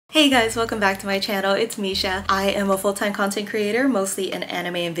Hey guys, welcome back to my channel. It's Misha. I am a full-time content creator, mostly an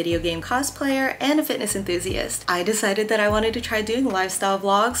anime and video game cosplayer, and a fitness enthusiast. I decided that I wanted to try doing lifestyle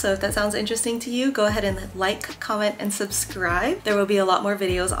vlogs, so if that sounds interesting to you, go ahead and like, comment, and subscribe. There will be a lot more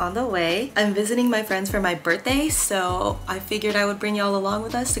videos on the way. I'm visiting my friends for my birthday, so I figured I would bring y'all along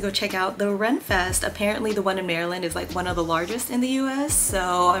with us to go check out the Ren Fest. Apparently the one in Maryland is like one of the largest in the US,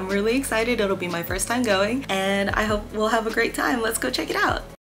 so I'm really excited. It'll be my first time going, and I hope we'll have a great time. Let's go check it out.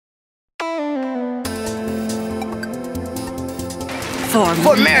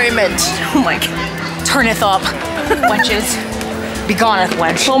 For merriment. Oh my god. Turneth up, wenches. Begoneth,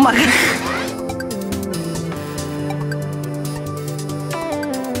 wench. Oh my god.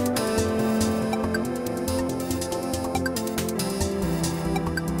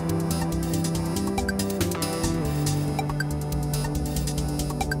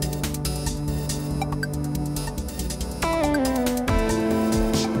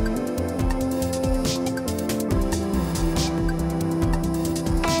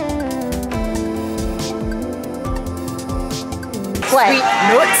 What? Sweet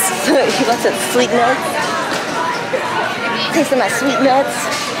nuts. He wants some sweet nuts. Taste some of my sweet nuts.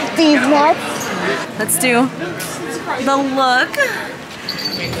 These nuts. Let's do the look.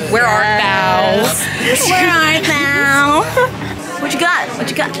 Where art thou? Where art thou? What you got? What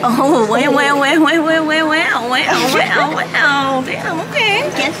you got? Oh, wow. Damn, okay.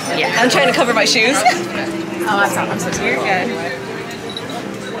 Yes. Yeah, I'm trying to cover my shoes. Oh, that's not. I'm so sorry. You're good.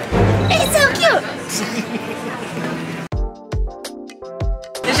 It's so cute.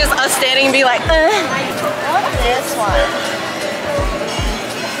 It's just us standing and be like, I want this one.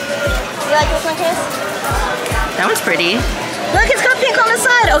 You like this one, Chris? that one's pretty. Look, it's got pink on the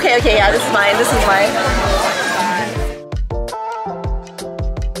side. Okay, yeah, this is mine. This is mine.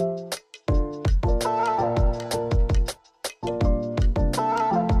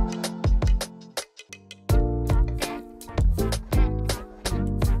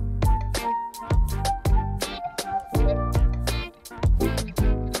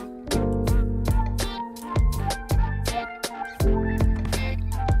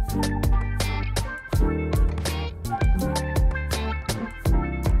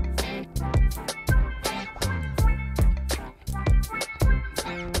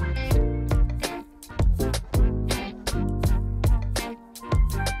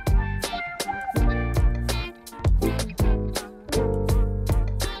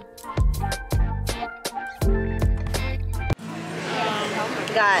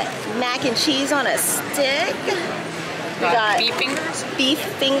 We got mac and cheese on a stick. We got beef fingers? Beef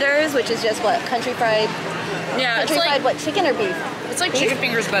fingers, which is just what? Country fried? Yeah, Country it's fried like, what? Chicken or beef? it's like chicken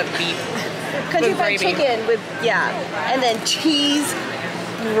fingers but beef. Country with fried gravy. chicken with, yeah. And then cheese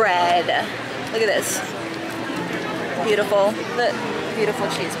bread. Look at this. Beautiful. The beautiful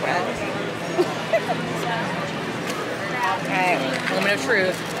cheese bread. Alright. Moment of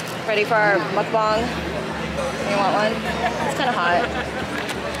truth. Ready for our mukbang? You want one? It's kind of hot.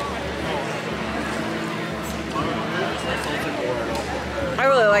 I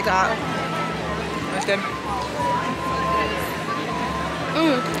really like that. That's good.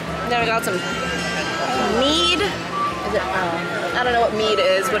 Then I got some mead. Is it? I don't know what mead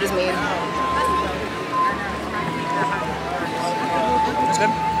is. What is mead? That's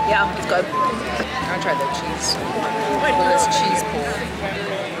good. Yeah, it's good. I'll try the cheese. Look at this cheese pull.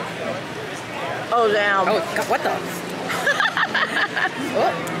 Oh damn! Oh, God, what the?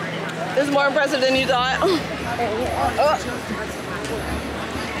 Oh. This is more impressive than you thought. Oh.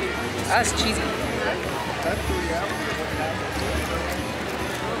 That's cheesy.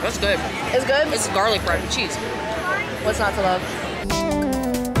 That's good. It's good? It's garlic bread with cheese. What's not to love?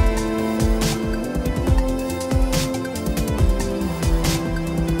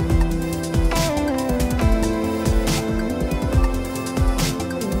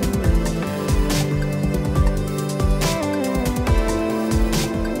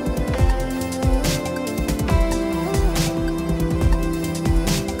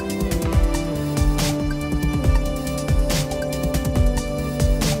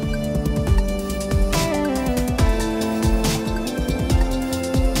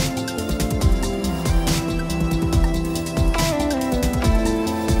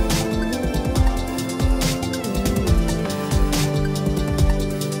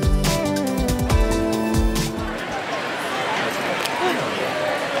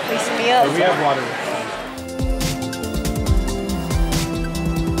 We have water.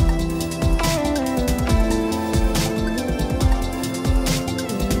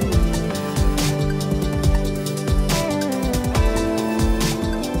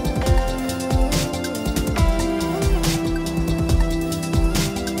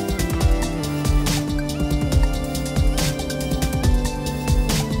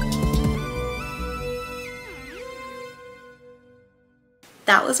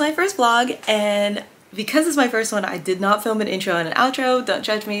 that was my first vlog, and because it's my first one, I did not film an intro and an outro. Don't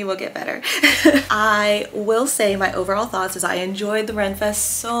judge me, we'll get better. I will say my overall thoughts is I enjoyed the Ren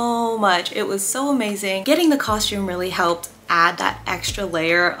Fest so much. It was so amazing. Getting the costume really helped add that extra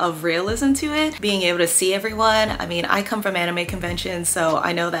layer of realism to it. Being able to see everyone. I mean, I come from anime conventions, so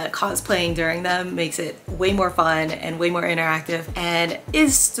I know that cosplaying during them makes it way more fun and way more interactive, and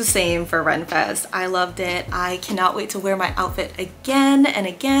is the same for Ren Fest. I loved it. I cannot wait to wear my outfit again and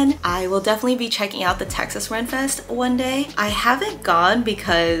again. I will definitely be checking out the Texas Ren Fest one day. I haven't gone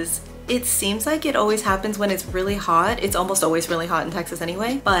because it seems like it always happens when it's really hot. It's almost always really hot in Texas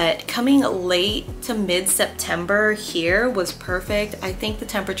anyway, but coming late to mid-September here was perfect. I think the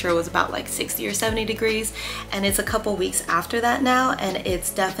temperature was about like 60 or 70 degrees, and it's a couple weeks after that now, and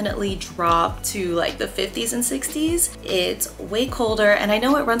it's definitely dropped to like the 50s and 60s. It's way colder, and I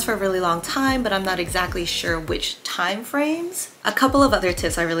know it runs for a really long time, but I'm not exactly sure which time frames. A couple of other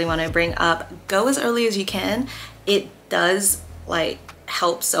tips I really want to bring up. Go as early as you can. It does like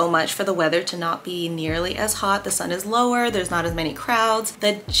help so much for the weather to not be nearly as hot. The sun is lower, there's not as many crowds.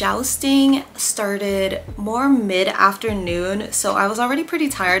 The jousting started more mid-afternoon, so I was already pretty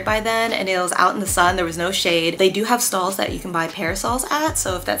tired by then, and it was out in the sun, there was no shade. They do have stalls that you can buy parasols at,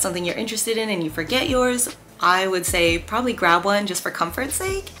 so if that's something you're interested in and you forget yours, I would say probably grab one just for comfort's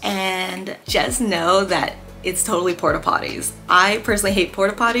sake. And just know that it's totally porta potties. I personally hate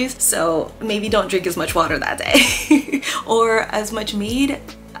porta potties, so maybe don't drink as much water that day or as much mead.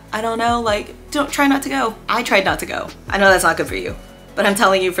 I don't know, like, try not to go. I tried not to go. I know that's not good for you, but I'm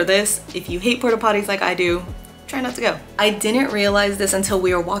telling you for this, if you hate porta potties like I do, try not to go. I didn't realize this until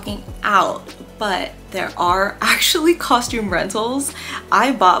we were walking out, but there are actually costume rentals.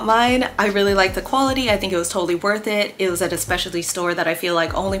 I bought mine. I really liked the quality. I think it was totally worth it. It was at a specialty store that I feel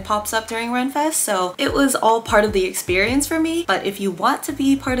like only pops up during Ren Fest, so it was all part of the experience for me. But if you want to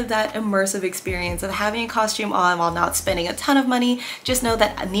be part of that immersive experience of having a costume on while not spending a ton of money, just know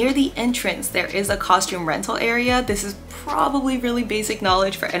that near the entrance there is a costume rental area. This is probably really basic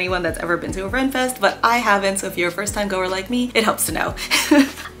knowledge for anyone that's ever been to a Ren Fest, but I haven't, so if you're a first time goer like me, it helps to know.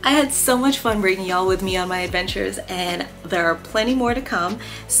 I had so much fun bringing y'all with me on my adventures, and there are plenty more to come.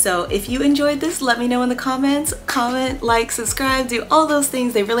 So if you enjoyed this, let me know in the comments. Comment, like, subscribe, do all those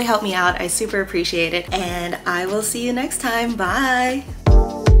things. They really help me out. I super appreciate it, and I will see you next time. Bye!